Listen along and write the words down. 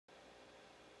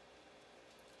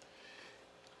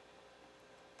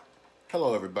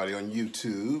Hello, everybody on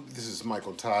YouTube. This is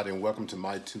Mychaeltodd, and welcome to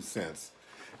My Two Cents.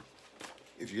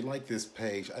 If you like this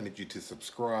page, I need you to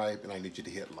subscribe, and I need you to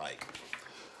hit like.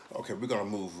 Okay, we're going to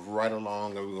move right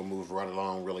along, and we're going to move right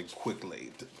along really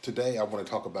quickly. Today, I want to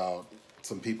talk about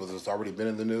some people that's already been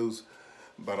in the news,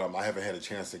 but I haven't had a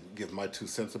chance to give my 2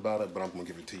 cents about it, but I'm going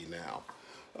to give it to you now.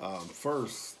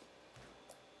 First,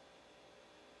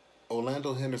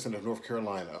 Orlando Henderson of North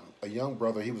Carolina, a young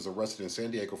brother, he was arrested in San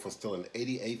Diego for stealing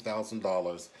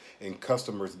 $88,000 in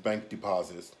customers' bank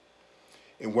deposits.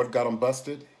 And what got him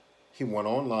busted? He went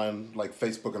online, like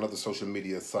Facebook and other social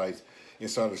media sites, and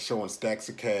started showing stacks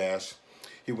of cash.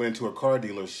 He went into a car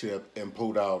dealership and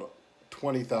pulled out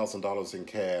 $20,000 in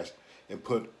cash and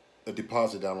put a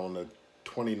deposit down on the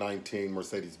 2019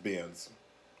 Mercedes-Benz.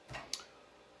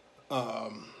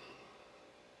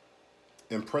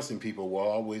 Impressing people will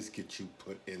always get you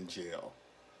put in jail.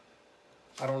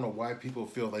 I don't know why people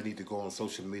feel they need to go on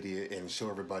social media and show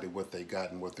everybody what they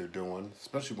got and what they're doing,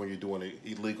 especially when you're doing it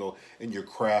illegal and you're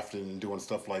crafting and doing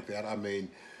stuff like that. I mean,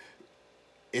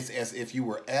 it's as if you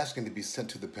were asking to be sent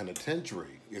to the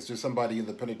penitentiary. Is there somebody in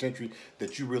the penitentiary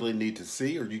that you really need to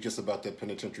see, or are you just about that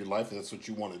penitentiary life and that's what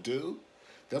you want to do?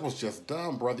 That was just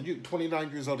dumb, brother. You're 29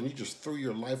 years old and you just threw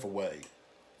your life away.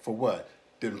 For what?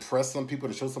 To impress some people,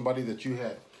 to show somebody that you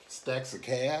had stacks of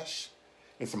cash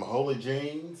and some holy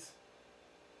jeans?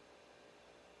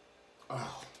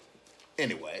 Oh.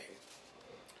 Anyway,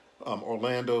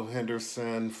 Orlando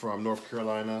Henderson from North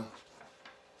Carolina,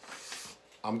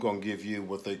 I'm going to give you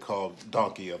what they call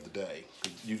Donkey of the Day.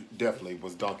 You definitely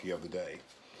was Donkey of the Day.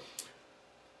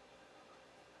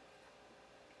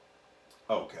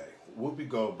 Okay, Whoopi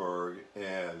Goldberg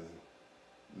and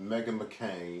Meghan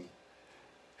McCain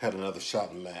had another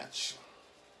shouting match.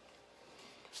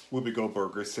 Whoopi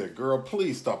Goldberg said, "Girl,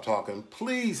 please stop talking.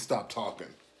 Please stop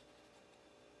talking."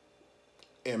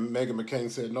 And Meghan McCain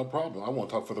said, "No problem. I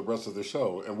won't talk for the rest of the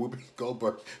show." And Whoopi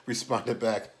Goldberg responded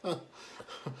back,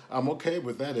 "I'm okay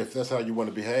with that if that's how you want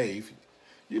to behave."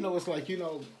 You know, it's like,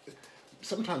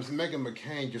 sometimes Meghan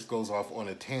McCain just goes off on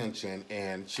a tangent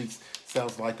and she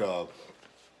sounds like a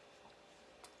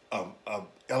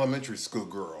elementary school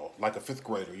girl, like a fifth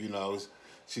grader,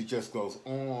 She just goes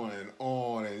on, and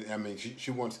I mean,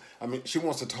 she wants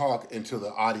to talk until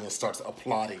the audience starts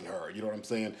applauding her. You know what I'm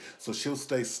saying? So she'll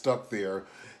stay stuck there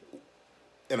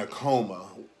in a coma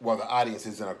while the audience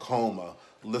is in a coma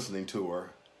listening to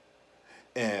her.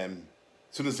 And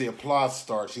as soon as the applause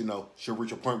starts, she'll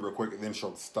reach a point real quick and then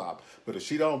she'll stop. But if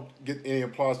she don't get any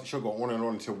applause, she'll go on and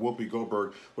on until Whoopi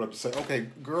Goldberg would have to say, "Okay,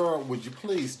 girl, would you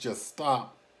please just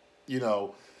stop?"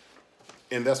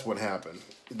 And that's what happened.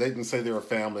 They can say they're a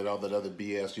family and all that other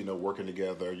BS, working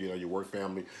together, your work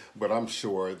family. But I'm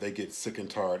sure they get sick and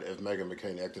tired of Meghan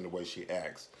McCain acting the way she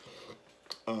acts.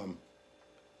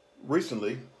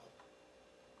 Recently,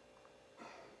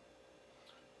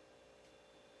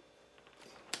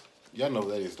 y'all know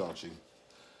who that is, don't you?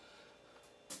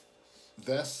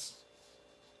 That's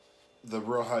the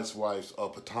Real Housewives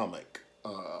of Potomac.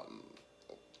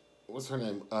 What's her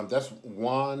name? That's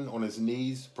Juan on his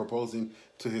knees proposing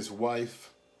to his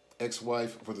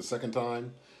ex-wife for the second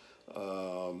time.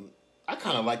 I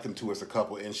kind of like them two as a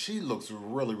couple, and she looks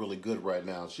really, really good right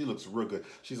now. She looks real good.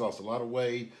 She's lost a lot of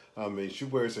weight. I mean, she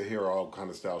wears her hair all kind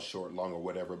of style, short, long, or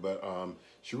whatever, but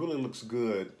she really looks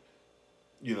good,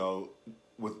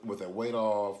 with that weight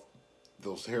off,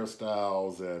 those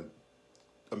hairstyles, and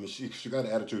I mean, she got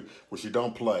an attitude where she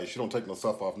don't play. She don't take no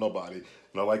stuff off nobody,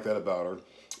 and I like that about her.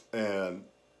 And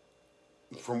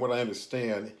from what I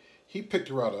understand, he picked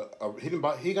her out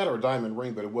he got her a diamond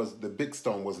ring, but the big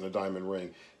stone wasn't a diamond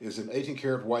ring. It's an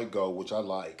 18-karat white gold, which I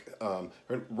like.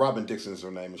 Robyn Dixon is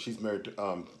her name, and she's married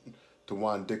to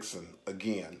Juan Dixon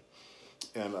again.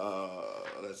 And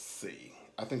let's see,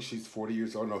 I think she's 40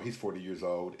 years old. No, he's 40 years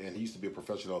old, and he used to be a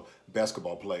professional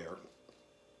basketball player.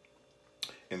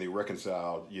 And they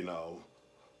reconciled,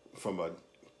 from a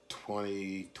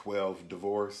 2012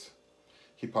 divorce.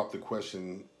 He popped the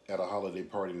question at a holiday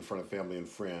party in front of family and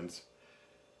friends.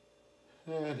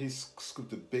 And he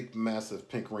scooped a big, massive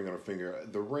pink ring on her finger.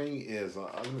 The ring is,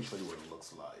 let me show you what it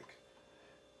looks like.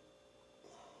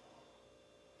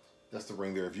 That's the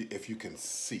ring there, if you can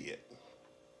see it.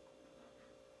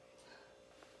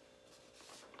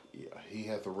 Yeah, he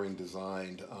had the ring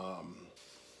designed.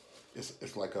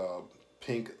 It's like a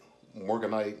pink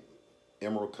morganite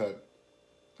emerald cut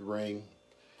ring.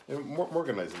 And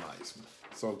morganite's nice.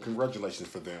 So congratulations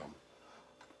for them.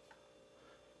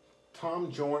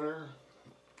 Tom Joyner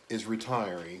is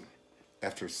retiring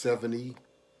after 70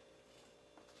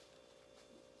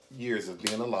 years of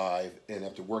being alive and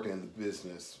after working in the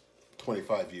business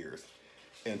 25 years.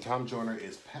 And Tom Joyner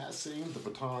is passing the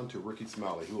baton to Rickey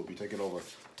Smiley, who will be taking over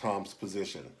Tom's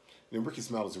position. And Rickey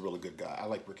Smiley is a really good guy. I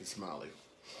like Rickey Smiley.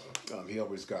 He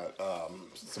always got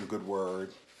some good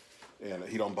word, and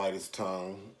he don't bite his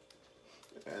tongue.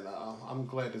 And I'm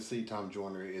glad to see Tom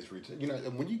Joyner is returning. You know,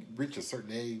 when you reach a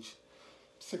certain age,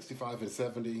 65 and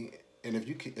 70, and if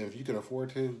you can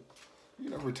afford to, you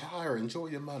know, retire, enjoy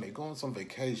your money, go on some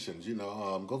vacations. You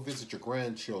know, go visit your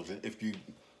grandchildren if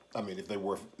they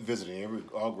were visiting.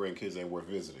 All grandkids ain't worth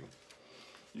visiting.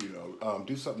 You know,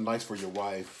 do something nice for your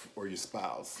wife or your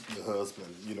spouse, your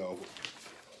husband. You know.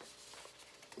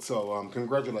 So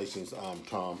congratulations,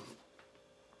 Tom.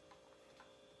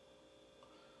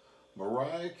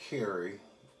 Mariah Carey,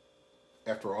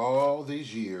 after all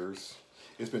these years,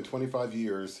 it's been 25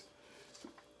 years,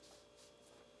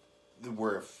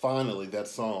 where finally that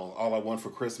song, All I Want for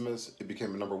Christmas, it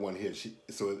became a #1 hit.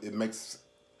 So it makes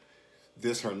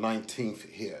this her 19th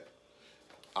hit.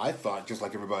 I thought, just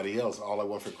like everybody else, All I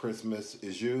Want for Christmas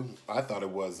Is You, I thought it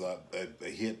was a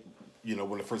hit, you know,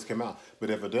 when it first came out. But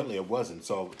evidently it wasn't.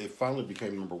 So it finally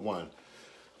became #1.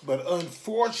 But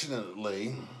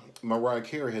unfortunately, Mariah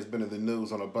Carey has been in the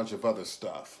news on a bunch of other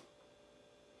stuff.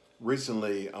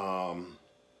 Recently,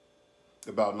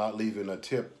 about not leaving a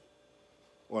tip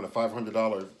on a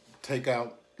 $500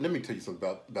 takeout. Let me tell you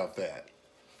something about that.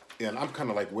 And I'm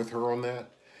kind of like with her on that.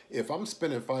 If I'm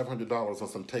spending $500 on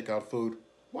some takeout food,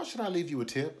 why should I leave you a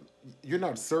tip? You're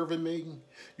not serving me.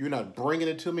 You're not bringing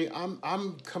it to me.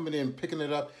 I'm coming in, picking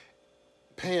it up,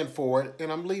 paying for it,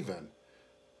 and I'm leaving.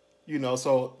 You know,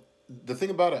 so the thing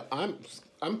about it,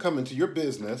 I'm coming to your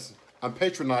business. I'm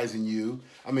patronizing you.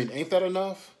 I mean, ain't that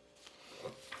enough?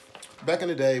 Back in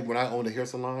the day when I owned a hair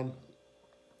salon,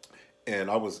 and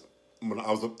I was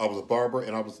a barber,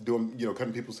 and I was doing, you know,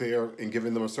 cutting people's hair and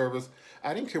giving them a service,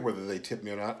 I didn't care whether they tipped me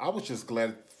or not. I was just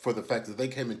glad for the fact that they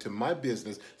came into my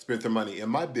business, spent their money in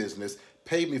my business,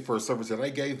 paid me for a service that I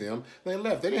gave them. They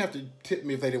left. They didn't have to tip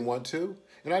me if they didn't want to,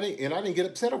 and I didn't get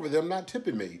upset over them not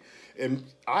tipping me. And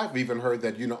I've even heard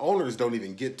that, you know, owners don't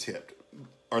even get tipped,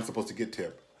 aren't supposed to get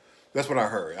tipped. That's what I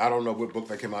heard. I don't know what book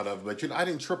that came out of, but, you know, I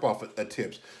didn't trip off at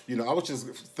tips. You know, I was just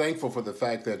thankful for the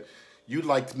fact that you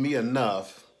liked me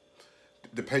enough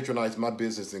to patronize my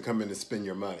business and come in and spend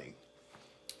your money.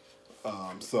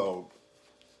 So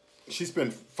she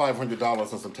spent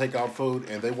 $500 on some takeout food,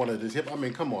 and they wanted a tip. I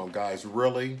mean, come on, guys,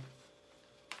 really?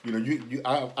 You know,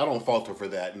 I don't falter for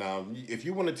that. Now, if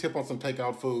you want to tip on some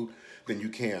takeout food, then you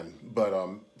can. But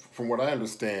from what I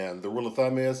understand, the rule of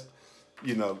thumb is,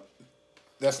 you know,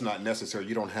 that's not necessary.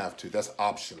 You don't have to. That's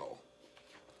optional.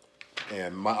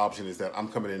 And my option is that I'm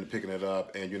coming in and picking it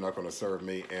up, and you're not going to serve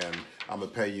me, and I'm going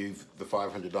to pay you the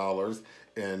 $500,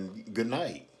 and good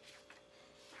night.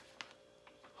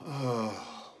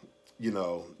 You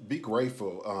know, be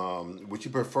grateful. Would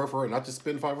you prefer for her not to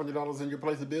spend $500 in your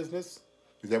place of business?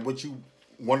 Is that what you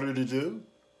wanted her to do?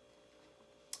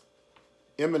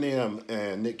 Eminem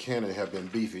and Nick Cannon have been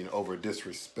beefing over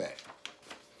disrespect.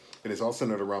 And it's all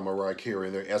centered around Mariah Carey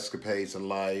and their escapades in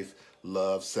life,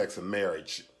 love, sex, and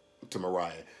marriage to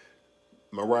Mariah.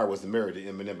 Mariah was married to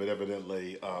Eminem, but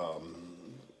evidently,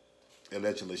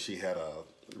 allegedly, she had a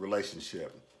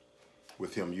relationship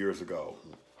with him years ago.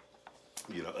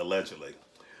 You know, allegedly.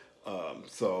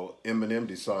 So Eminem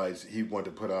decides he wanted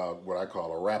to put out what I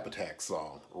call a rap attack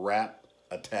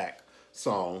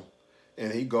song,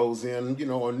 and he goes in, you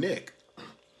know, on Nick.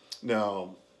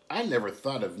 Now, I never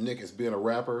thought of Nick as being a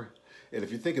rapper, and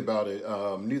if you think about it,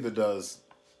 neither does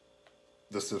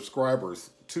the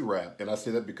subscribers to rap, and I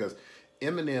say that because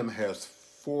Eminem has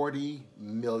 40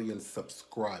 million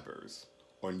subscribers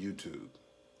on YouTube.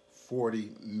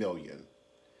 40 million.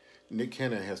 Nick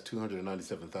Cannon has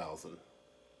 297,000.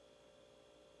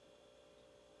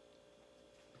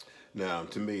 Now,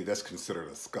 to me, that's considered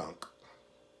a skunk.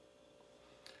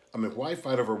 I mean, why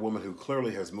fight over a woman who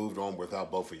clearly has moved on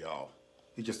without both of y'all?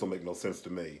 It just don't make no sense to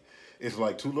me. It's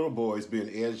like two little boys being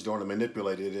edged on and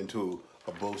manipulated into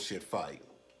a bullshit fight.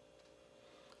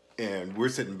 And we're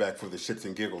sitting back for the shits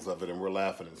and giggles of it, and we're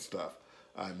laughing and stuff.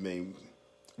 I mean,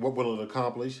 what will it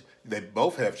accomplish? They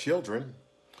both have children.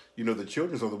 You know, the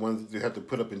children are the ones that have to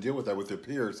put up and deal with that with their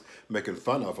peers, making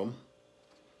fun of them.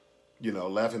 You know,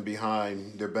 laughing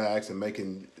behind their backs and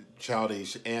making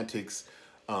childish antics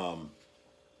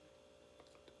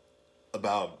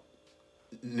about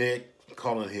Nick,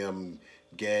 calling him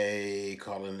gay,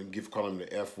 calling him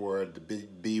the F word, the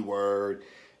big B word,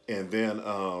 and then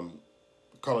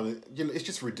calling it, you know, it's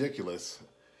just ridiculous.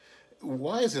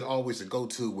 Why is it always a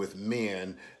go-to with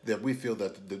men that we feel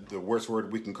that the worst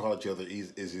word we can call each other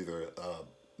is either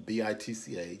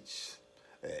bitch,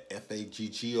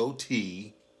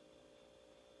 faggot,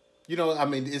 You know,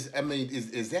 is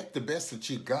that the best that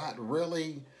you got,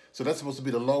 really? So that's supposed to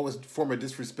be the lowest form of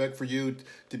disrespect for you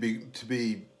to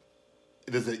be.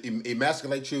 Does it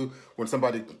emasculate you when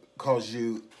somebody calls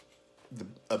you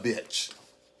a bitch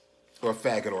or a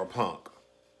faggot or a punk?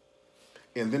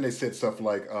 And then they said stuff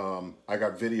like, "I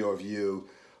got video of you."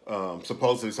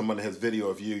 Supposedly, someone has video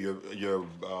of you, your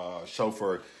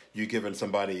chauffeur, you giving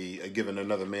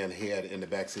another man head in the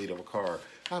backseat of a car.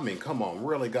 I mean, come on,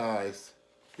 really, guys?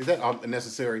 Is that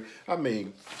unnecessary? I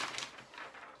mean,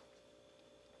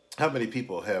 how many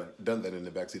people have done that in the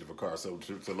backseat of a car? So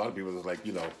a lot of people are like,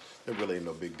 you know, it really ain't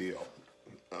no big deal.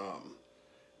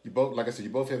 You both, like I said,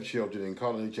 you both have children and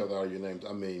calling each other out your names.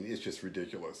 I mean, it's just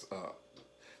ridiculous.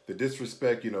 The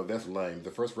disrespect, you know, that's lame. The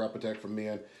first rap attack from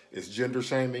men is gender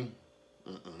shaming.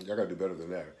 Y'all gotta do better than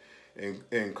that.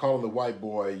 And calling the white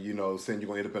boy, you know, saying you're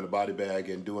gonna end up in a body bag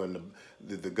and doing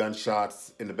the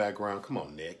gunshots in the background. Come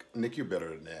on, Nick. Nick, you're better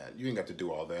than that. You ain't got to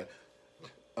do all that.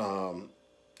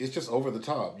 It's just over the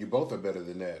top. You both are better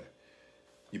than that.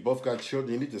 You both got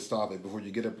children. You need to stop it before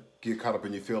you get caught up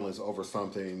in your feelings over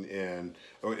something and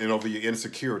over your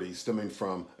insecurities stemming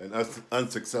from an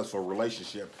unsuccessful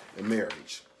relationship and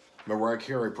marriage. Mariah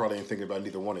Carey probably ain't thinking about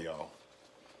neither one of y'all.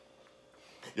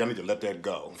 Y'all need to let that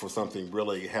go for something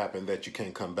really happen that you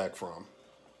can't come back from.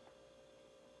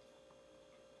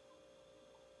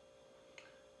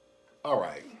 All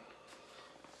right.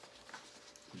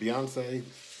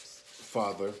 Beyonce's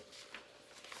father,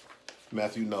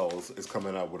 Matthew Knowles, is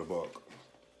coming out with a book.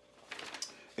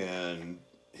 And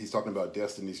he's talking about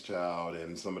Destiny's Child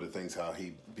and some of the things how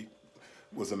he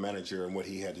was a manager and what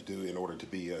he had to do in order to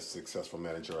be a successful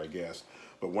manager, I guess.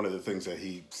 But one of the things that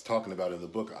he's talking about in the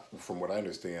book, from what I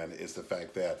understand, is the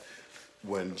fact that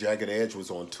when Jagged Edge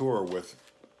was on tour with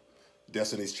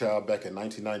Destiny's Child back in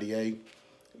 1998,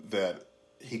 that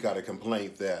he got a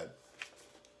complaint that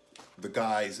the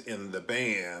guys in the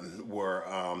band were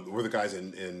the guys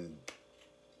in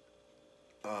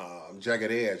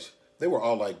Jagged Edge. They were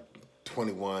all like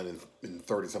 21 and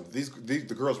 30 something.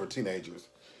 The girls were teenagers,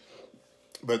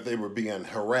 but they were being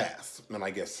harassed, and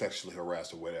I guess sexually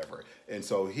harassed or whatever. And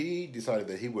so he decided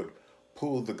that he would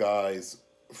pull the guys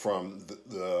from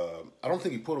the I don't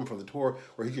think he pulled them from the tour,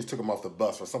 or he just took them off the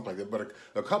bus or something like that. But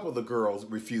a couple of the girls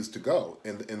refused to go,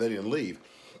 and they didn't leave.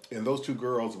 And those two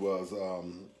girls was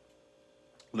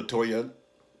LaToya,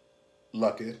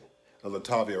 Luckett, and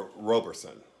LaToya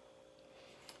Roberson.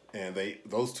 And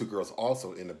those two girls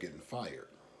also end up getting fired.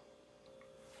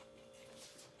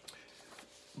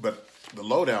 But the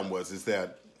lowdown is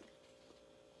that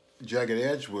Jagged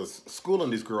Edge was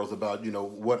schooling these girls about, you know,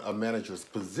 what a manager's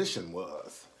position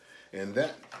was. And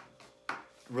that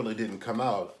really didn't come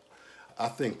out. I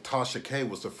think Tasha K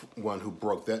was the one who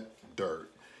broke that dirt.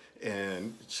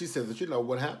 And she said that, you know,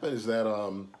 what happened is that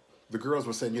the girls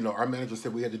were saying, you know, our manager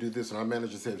said we had to do this, and our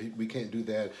manager said we can't do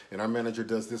that, and our manager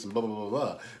does this, and blah, blah, blah,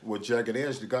 blah. With Jagged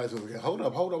Edge, the guys were like, hold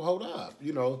up.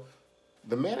 You know,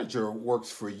 the manager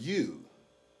works for you.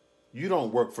 You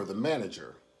don't work for the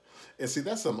manager. And see,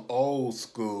 that's some old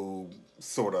school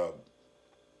sort of,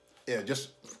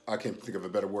 I can't think of a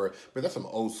better word, but that's some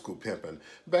old school pimping.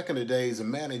 Back in the days, the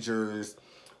managers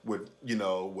would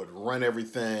run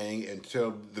everything and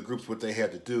tell the groups what they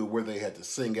had to do, where they had to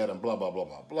sing at, and blah, blah, blah,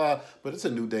 blah, blah. But it's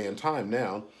a new day and time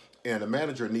now, and a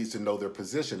manager needs to know their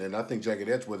position. And I think Jagged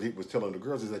Edge, what he was telling the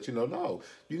girls is that, you know, no,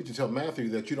 you need to tell Matthew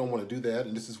that you don't want to do that,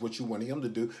 and this is what you want him to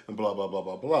do, and blah, blah, blah,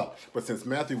 blah, blah. But since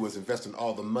Matthew was investing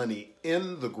all the money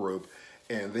in the group,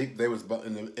 and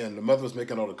the mother was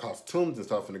making all the costumes and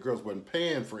stuff, and the girls weren't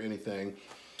paying for anything,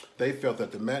 they felt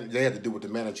that they had to do what the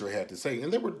manager had to say.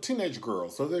 And they were teenage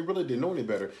girls, so they really didn't know any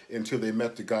better until they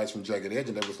met the guys from Jagged Edge.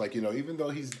 And they was like, you know, even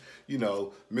though he's, you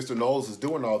know, Mr. Knowles is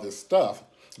doing all this stuff,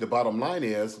 the bottom line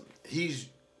is he's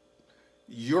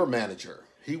your manager.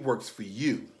 He works for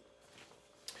you.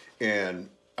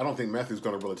 And I don't think Matthew's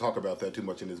going to really talk about that too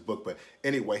much in his book. But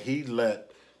anyway, he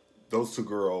let those two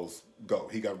girls go.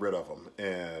 He got rid of them.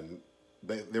 And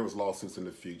there was lawsuits in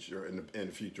the future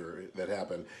that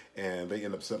happened, and they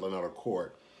end up settling out of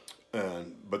court.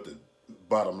 But the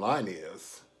bottom line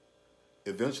is,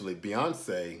 eventually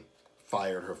Beyonce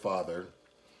fired her father,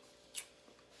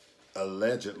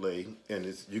 allegedly, and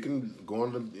you can go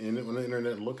on the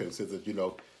internet and look, and it says that, you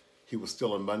know, he was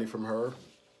stealing money from her,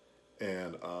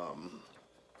 and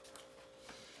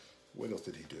what else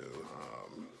did he do?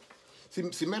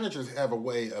 See, managers have a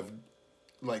way of,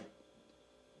 like,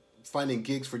 finding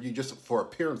gigs for you just for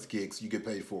appearance gigs you get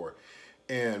paid for.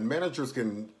 And managers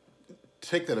can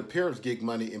take that appearance gig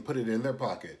money and put it in their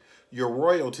pocket. Your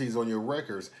royalties on your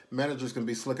records, managers can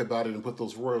be slick about it and put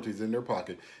those royalties in their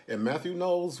pocket. And Matthew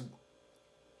Knowles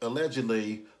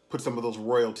allegedly put some of those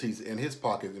royalties in his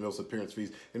pocket and those appearance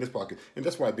fees in his pocket. And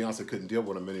that's why Beyonce couldn't deal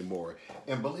with him anymore.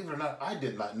 And believe it or not, I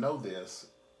did not know this.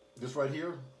 This right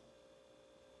here.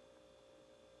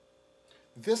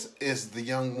 This is the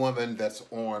young woman that's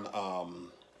on,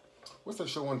 what's that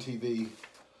show on TV?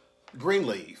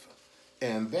 Greenleaf.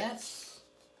 And that's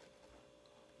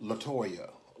LaToya.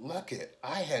 Luckett.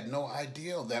 I had no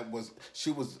idea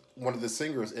she was one of the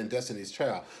singers in Destiny's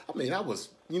Child. I mean, I was,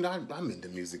 I'm into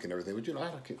music and everything, but I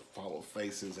don't follow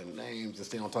faces and names and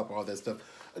stay on top of all that stuff.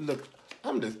 Look,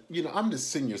 I'm the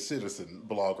senior citizen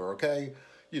blogger, okay?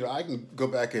 I can go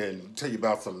back and tell you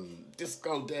about some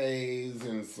disco days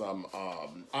and some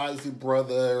Isley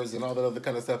Brothers and all that other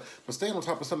kind of stuff. But staying on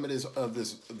top of some of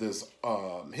this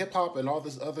hip hop and all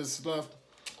this other stuff,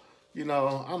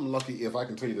 I'm lucky if I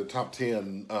can tell you the top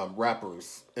 10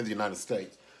 rappers in the United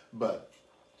States. But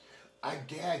I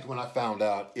gagged when I found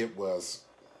out it was,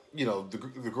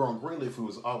 the girl in Greenleaf who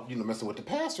was messing with the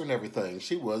pastor and everything.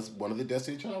 She was one of the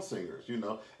Destiny Child singers,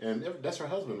 and that's her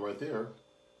husband right there.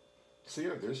 See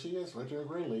her, there she is, right there in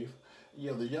Greenleaf.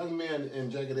 Yeah, the young men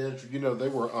in Jagged Edge, they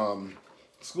were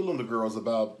schooling the girls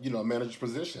about, a manager's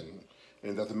position.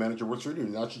 And that the manager was treating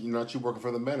you, not you working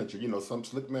for the manager. Some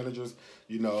slick managers,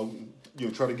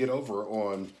 try to get over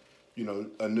on,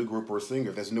 a new group or a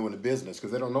singer that's new in the business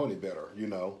because they don't know any better,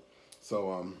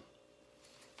 So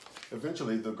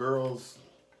eventually one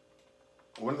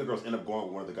of the girls ended up going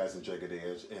with one of the guys in Jagged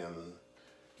Edge, and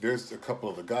there's a couple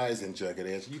of the guys in Jagged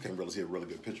Edge. You can really see a really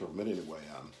good picture of them anyway.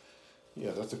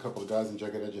 Yeah, that's a couple of guys in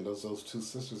Jagged Edge, and those two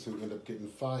sisters who end up getting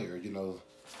fired.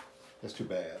 That's too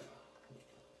bad.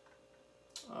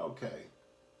 Okay.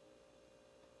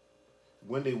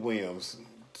 Wendy Williams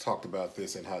talked about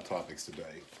this in Hot Topics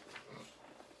today.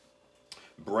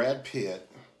 Brad Pitt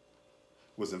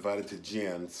was invited to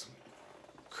Jen's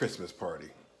Christmas party.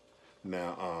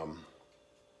 Now,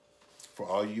 for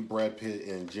all you Brad Pitt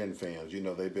and Jen fans,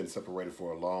 they've been separated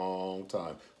for a long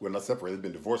time. Well, not separated, they've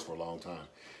been divorced for a long time.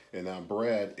 And now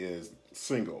Brad is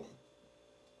single.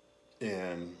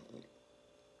 And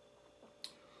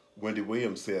Wendy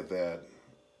Williams said that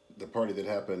the party that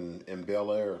happened in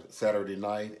Bel Air Saturday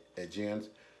night at Jen's,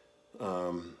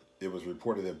 it was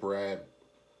reported that Brad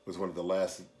was one of the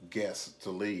last guests to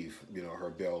leave, her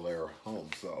Bel Air home.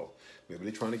 So maybe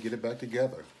they're trying to get it back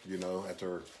together,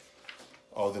 after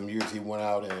all them years he went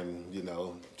out and,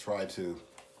 tried to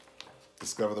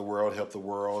discover the world, help the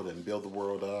world, and build the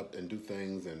world up and do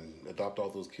things and adopt all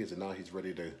those kids. And now he's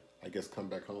ready to, I guess, come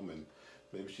back home, and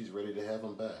maybe she's ready to have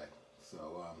him back.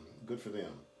 So good for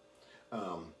them.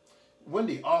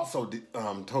 Wendy also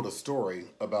told a story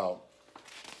about,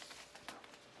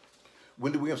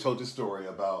 Wendy Williams told this story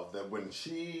about that when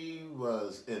she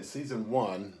was in season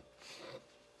 1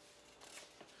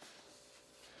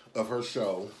 of her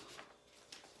show,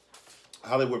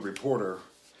 Hollywood Reporter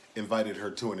invited her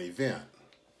to an event.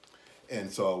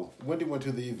 And so Wendy went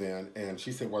to the event, and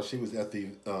she said while she was at the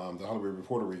Hollywood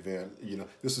Reporter event,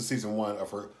 this is season 1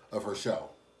 of her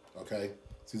show, okay?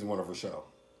 Season 1 of her show.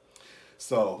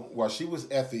 So while she was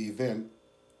at the event,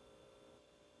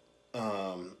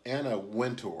 Anna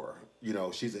Wintour,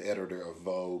 she's the editor of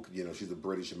Vogue. She's a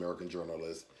British American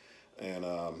journalist, and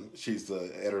she's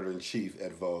the editor-in-chief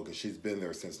at Vogue, and she's been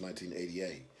there since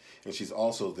 1988. And she's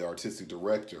also the artistic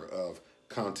director of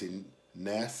Condé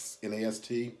Nast,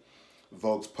 N-A-S-T,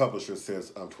 Vogue's publisher since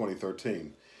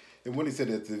 2013. And when he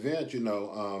said at the event,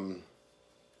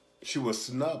 she was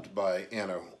snubbed by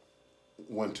Anna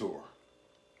Wintour.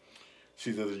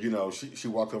 She said, she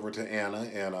walked over to Anna,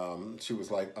 and she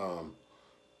was like,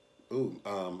 ooh,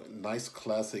 nice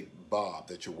classic bob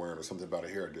that you're wearing, or something about a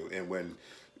hairdo. And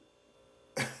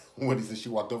when he said she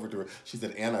walked over to her, she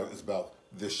said Anna is about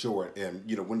this short, and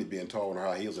Wendy being tall in her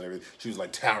high heels and everything, she was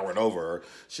like towering over her.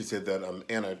 She said that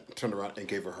Anna turned around and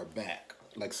gave her back,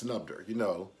 like snubbed her,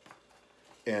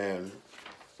 And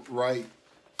right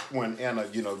when Anna,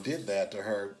 did that to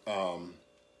her,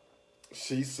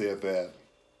 she said that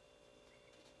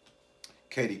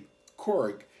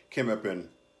Couric came up and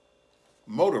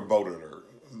motorboated her.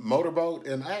 Motorboat,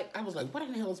 and I was like, what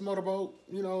in the hell is motorboat?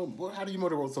 How do you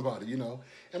motorboat somebody,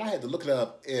 And I had to look it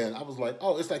up, and I was like,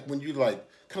 oh, it's like when you kind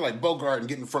of like Bogart and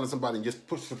get in front of somebody and just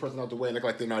push the person out the way and act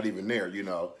like they're not even there,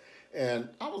 And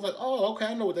I was like, oh, okay,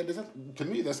 I know what that is. To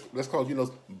me, that's called,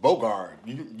 Bogart.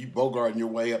 You Bogart your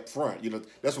way up front.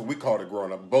 That's what we called it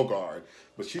growing up, Bogart.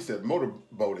 But she said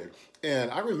motorboated.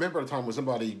 And I remember a time when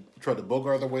somebody tried to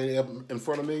Bogart their way up in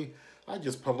front of me. I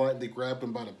just politely grabbed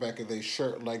them by the back of their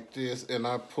shirt like this, and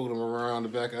I pulled them around the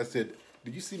back. I said,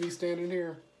 "Did you see me standing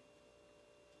here?"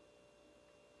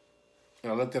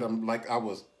 And I looked at them like I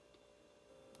was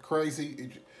crazy.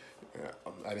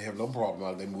 I didn't have no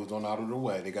problem. They moved on out of the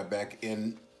way. They got back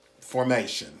in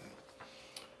formation.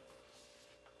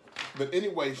 But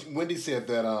anyway, Wendy said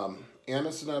that Anna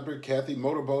Snubber, Kathy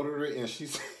motorboated her, and she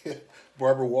said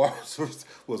Barbara Walters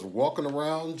was walking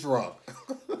around drunk.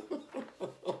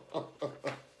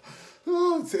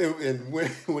 And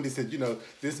Wendy said, you know,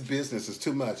 this business is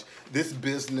too much. This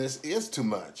business is too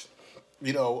much.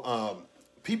 You know,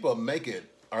 people make it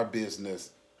our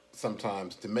business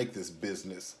sometimes to make this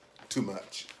business too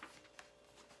much.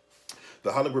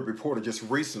 The Hollywood Reporter just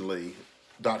recently,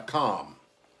 .com,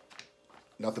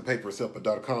 not the paper itself,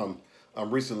 but .com,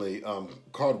 recently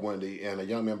called Wendy and a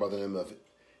young man by the name of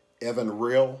Evan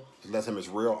Real, his last name is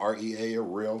Real, R-E-A,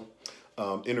 Real,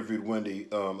 interviewed Wendy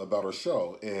about her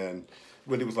show. And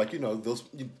Wendy was like, you know,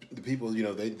 the people, you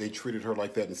know, they treated her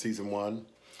like that in season 1.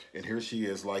 And here she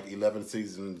is like 11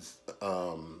 seasons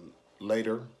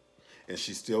later, and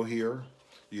she's still here.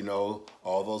 You know,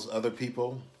 all those other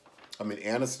people. I mean,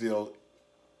 Anna's still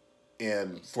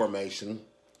in formation.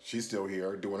 She's still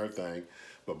here doing her thing.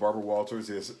 But Barbara Walters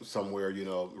is somewhere, you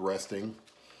know, resting.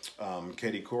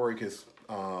 Couric is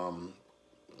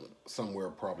somewhere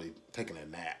probably taking a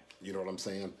nap. You know what I'm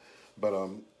saying? But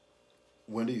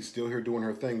Wendy's still here doing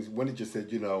her things. Wendy just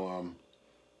said, you know,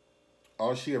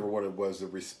 all she ever wanted was the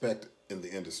respect in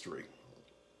the industry.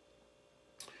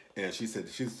 And she said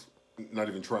she's not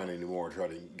even trying anymore to try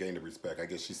to gain the respect. I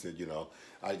guess she said, you know,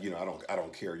 I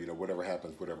don't care, you know, whatever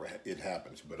happens, it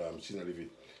happens. But she's not even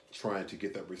trying to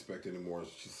get that respect anymore.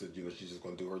 She said, you know, she's just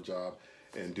going to do her job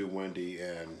and do Wendy,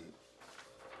 and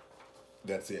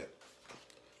that's it.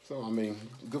 So, I mean,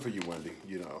 good for you, Wendy,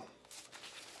 you know.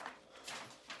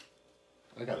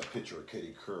 I got a picture of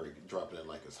Katie Couric dropping it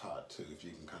like it's hot, too, if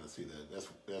you can kind of see that.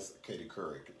 That's Katie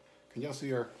Couric. Can y'all see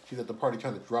her? She's at the party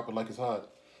trying to drop it like it's hot.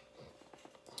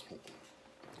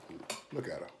 Look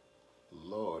at her.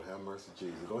 Lord have mercy,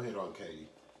 Jesus. Go ahead on, Katie.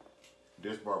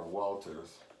 There's Barbara Walters.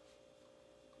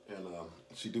 And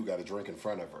she do got a drink in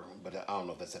front of her, but I don't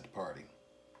know if that's at the party.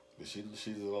 But she's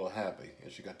a little happy,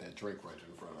 and she got that drink right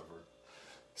in front of her.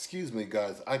 Excuse me,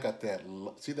 guys. I got that.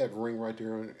 See that ring right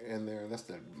there in there? That's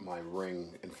my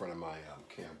ring in front of my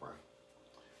camera.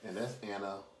 And that's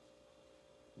Anna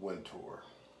Wintour,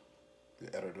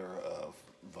 the editor of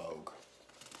Vogue.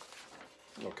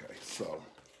 Okay, so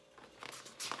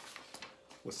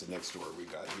what's the next story we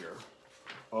got here?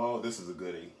 Oh, this is a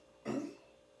goodie.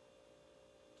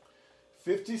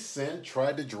 50 Cent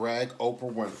tried to drag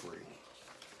Oprah Winfrey.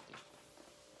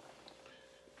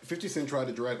 50 Cent tried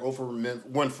to drag Oprah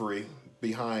Winfrey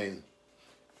behind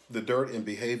the dirt and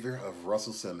behavior of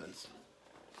Russell Simmons.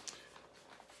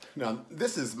 Now,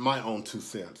 this is my own 2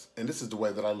 cents, and this is the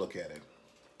way that I look at it.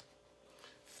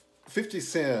 50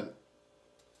 Cent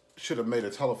should have made a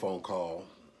telephone call,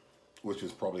 which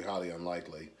was probably highly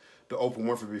unlikely, to Oprah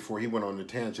Winfrey before he went on the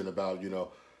tangent about, you know,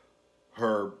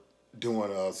 her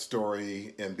doing a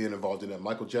story and being involved in that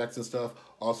Michael Jackson stuff,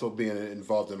 also being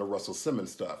involved in the Russell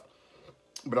Simmons stuff.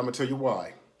 But I'm going to tell you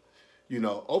why. You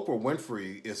know, Oprah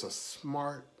Winfrey is a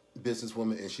smart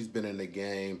businesswoman, and she's been in the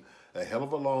game a hell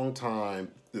of a long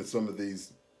time than some of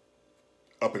these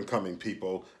up-and-coming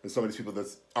people and some of these people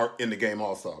that are in the game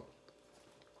also.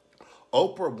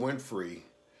 Oprah Winfrey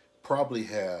probably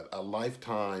had a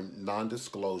lifetime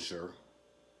non-disclosure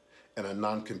and a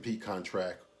non-compete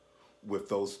contract with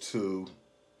those 2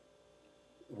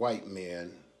 white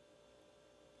men.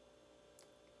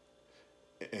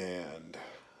 And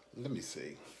let me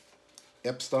see.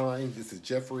 Epstein, this is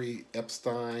Jeffrey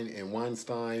Epstein and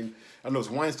Weinstein. I know it's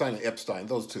Weinstein and Epstein,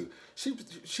 those 2.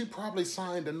 She probably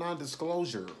signed a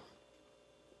non-disclosure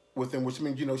with them, which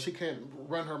means, you know, she can't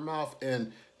run her mouth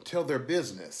and tell their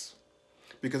business,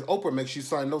 because Oprah makes you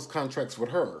sign those contracts with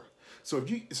her. So if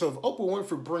Oprah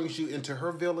Winfrey brings you into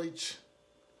her village,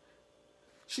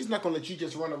 she's not going to let you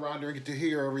just run around there and get to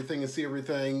hear everything and see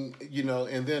everything, you know,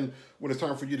 and then when it's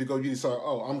time for you to go, you decide,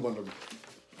 oh, I'm going to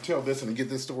tell this and get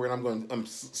this story, and I'm going to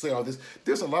say all this.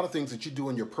 There's a lot of things that you do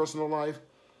in your personal life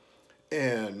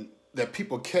and that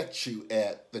people catch you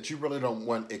at that you really don't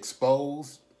want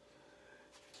exposed.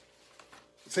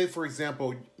 Say, for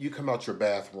example, you come out your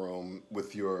bathroom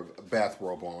with your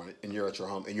bathrobe on and you're at your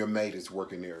home and your maid is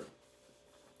working there.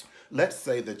 Let's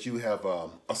say that you have a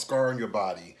scar on your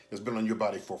body that's been on your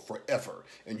body for forever,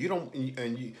 and you don't,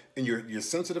 and you're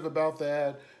sensitive about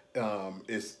that,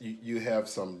 It's you have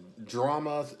some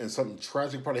drama and something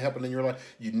tragic probably happened in your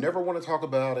life. You never want to talk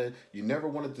about it. You never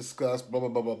want to discuss blah blah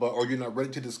blah blah blah, or you're not ready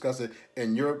to discuss it.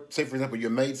 And your say for example, your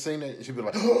maid seen it, and she'll be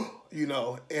like, oh,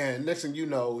 And next thing you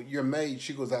know, your maid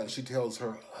she goes out and she tells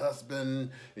her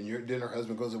husband, and then her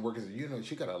husband goes to work and says,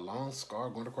 she got a long scar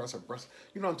going across her breast.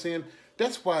 You know what I'm saying?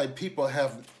 That's why people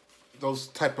have those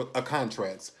type of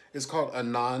contracts. It's called a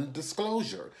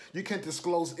non-disclosure. You can't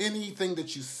disclose anything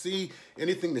that you see,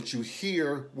 anything that you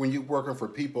hear when you're working for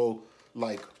people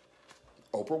like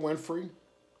Oprah Winfrey,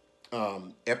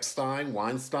 Epstein,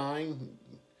 Weinstein,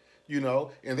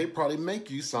 and they probably make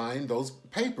you sign those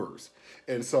papers.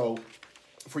 And so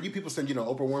for you people saying,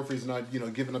 Oprah Winfrey's not,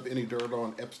 giving up any dirt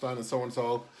on Epstein and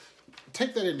so,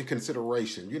 take that into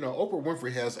consideration. Oprah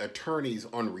Winfrey has attorneys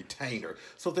on retainer,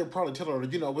 so they're probably telling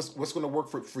her, what's going to work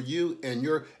for you and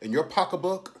your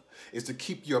pocketbook is to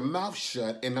keep your mouth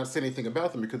shut and not say anything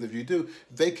about them, because if you do,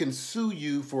 they can sue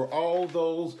you for all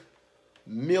those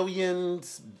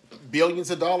millions, billions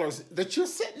of dollars that you're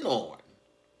sitting on.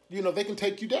 They can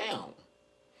take you down.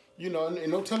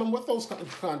 And don't tell them what those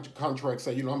contracts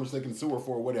say. How much they can sue her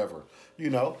for, or whatever.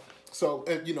 So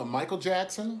Michael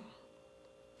Jackson.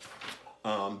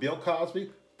 Bill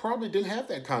Cosby probably didn't have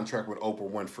that contract with Oprah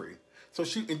Winfrey. So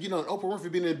and Oprah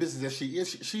Winfrey being in the business that she is,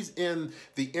 she's in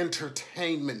the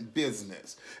entertainment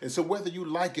business. And so whether you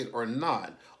like it or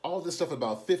not, all this stuff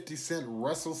about 50 Cent,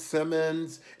 Russell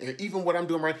Simmons, and even what I'm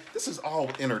doing right, this is all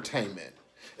entertainment.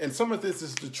 And some of this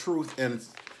is the truth, and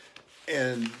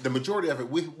the majority of it,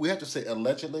 we have to say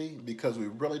allegedly, because we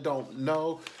really don't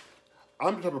know.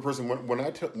 I'm the type of person when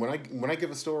I give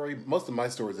a story, most of my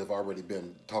stories have already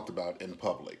been talked about in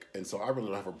public, and so I really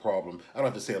don't have a problem. I don't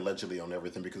have to say allegedly on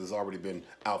everything because it's already been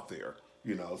out there,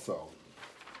 So,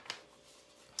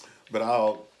 but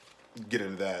I'll get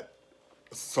into that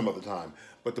some other time.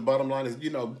 But the bottom line is,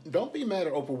 don't be mad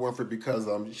at Oprah Winfrey because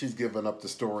she's given up the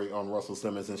story on Russell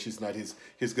Simmons and she's not his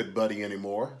good buddy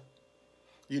anymore.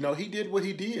 He did what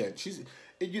he did.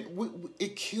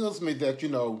 It kills me that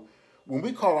when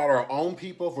we call out our own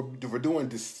people for doing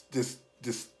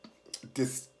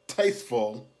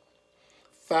distasteful,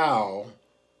 foul,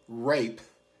 rape,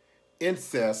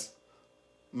 incest,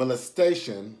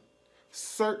 molestation,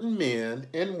 certain men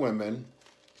and women,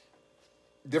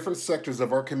 different sectors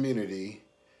of our community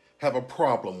have a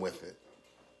problem with it.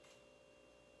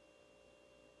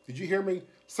 Did you hear me?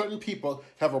 Certain people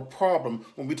have a problem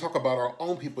when we talk about our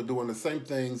own people doing the same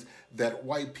things that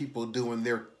white people do in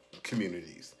their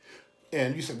communities.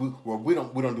 And you said, we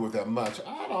don't do it that much.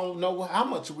 I don't know how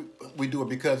much we do it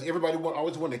because everybody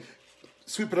always want to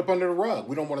sweep it up under the rug.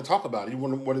 We don't want to talk about it. You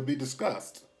want it to be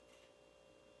discussed.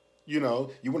 You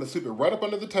want to sweep it right up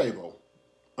under the table,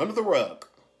 under the rug.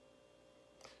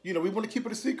 We want to keep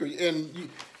it a secret.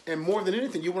 And more than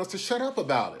anything, you want us to shut up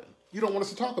about it. You don't want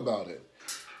us to talk about it.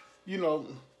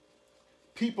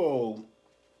 People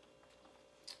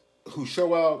who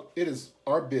show out, it is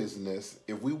our business,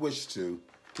 if we wish to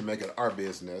make it our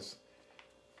business.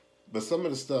 But some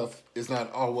of the stuff is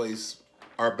not always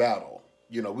our battle.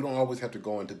 We don't always have to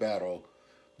go into battle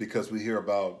because we hear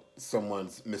about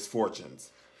someone's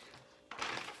misfortunes.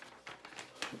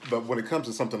 But when it comes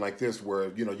to something like this where,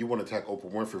 you want to attack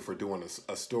Oprah Winfrey for doing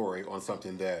a story on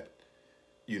something that,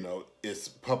 is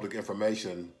public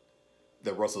information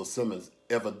that Russell Simmons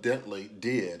evidently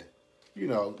did,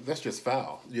 that's just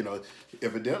foul.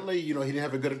 Evidently, he didn't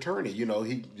have a good attorney. He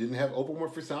didn't have Oprah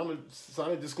Winfrey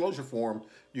sign a disclosure form,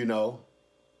 a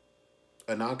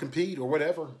non-compete or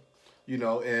whatever.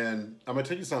 And I'm going to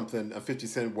tell you something, 50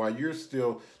 Cent, while you're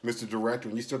still Mr. Director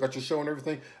and you still got your show and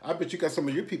everything, I bet you got some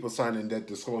of your people signing that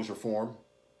disclosure form.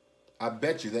 I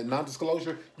bet you that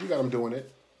non-disclosure, you got them doing it.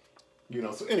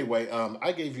 So anyway,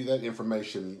 I gave you that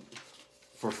information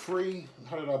for free.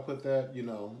 How did I put that?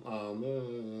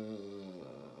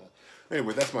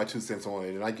 Anyway, that's my 2 cents on it,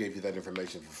 and I gave you that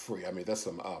information for free. I mean, that's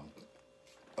some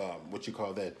what you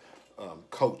call that,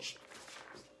 coach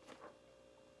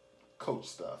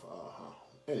stuff.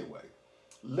 Anyway,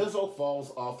 Lizzo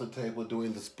falls off the table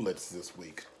doing the splits this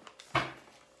week.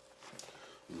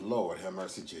 Lord have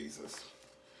mercy, Jesus.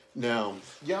 Now,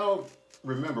 y'all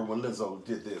remember when Lizzo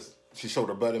did this? She showed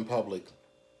her butt in public.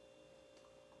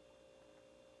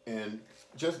 And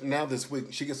just now this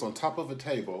week, she gets on top of a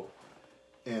table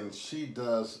and she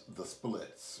does the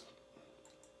splits.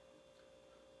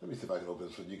 Let me see if I can open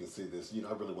this so you can see this.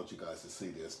 I really want you guys to see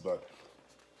this, but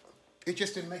it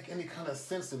just didn't make any kind of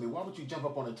sense to me. Why would you jump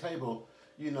up on a table?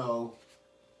 The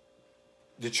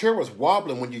chair was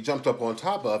wobbling when you jumped up on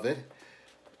top of it.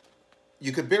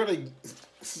 you could barely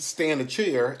stand a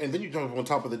chair, and then you jump on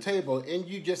top of the table, and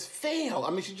you just fell.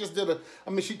 I mean, she just did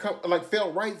she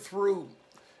fell right through.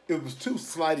 It was 2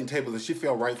 sliding tables, and she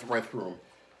fell right through them.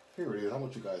 Here it is. I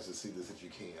want you guys to see this if you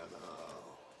can.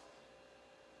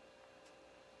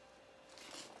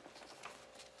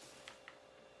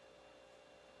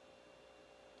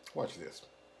 Watch this.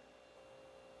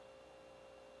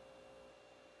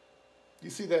 You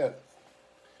see that?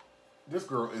 This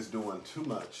girl is doing too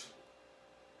much.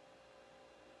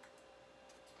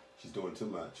 She's doing too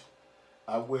much.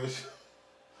 I wish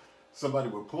somebody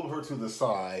would pull her to the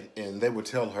side and they would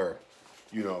tell her,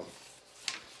 you know,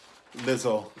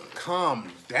 Lizzo,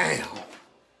 calm down.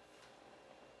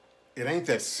 It ain't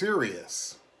that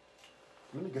serious.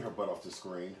 Let me get her butt off the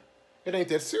screen. It ain't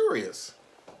that serious.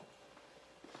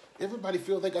 Everybody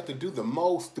feels they got to do the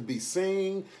most to be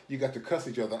seen. You got to cuss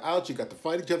each other out. You got to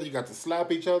fight each other. You got to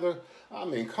slap each other. I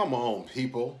mean, come on,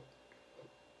 people.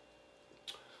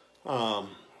 I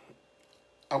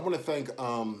want to thank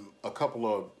a couple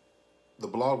of the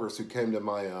bloggers who came to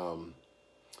my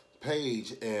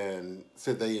page and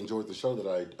said they enjoyed the show that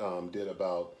I did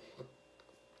about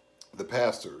the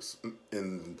pastors,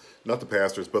 not the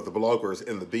pastors, but the bloggers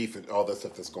and the beef and all that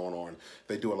stuff that's going on.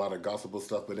 They do a lot of gospel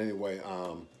stuff, but anyway,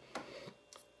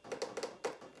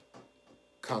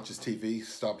 Conscious TV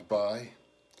stopped by,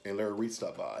 and Larry Reed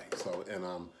stopped by. So, and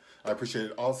I appreciate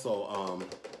it. Also,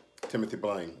 Timothy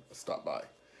Blaine stopped by,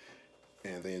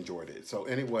 and they enjoyed it. So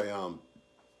anyway,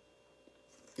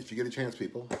 if you get a chance,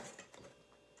 people,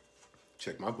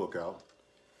 check my book out.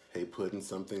 Hey Puddin',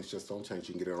 Some Things Just Don't Change.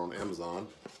 You can get it on Amazon.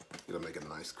 It'll make a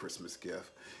nice Christmas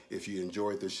gift. If you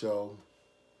enjoyed the show,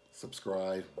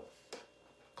 subscribe,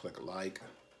 click a like.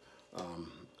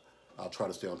 I'll try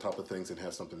to stay on top of things and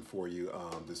have something for you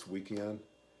this weekend.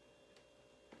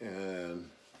 And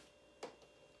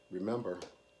remember,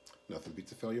 nothing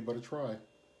beats a failure but a try.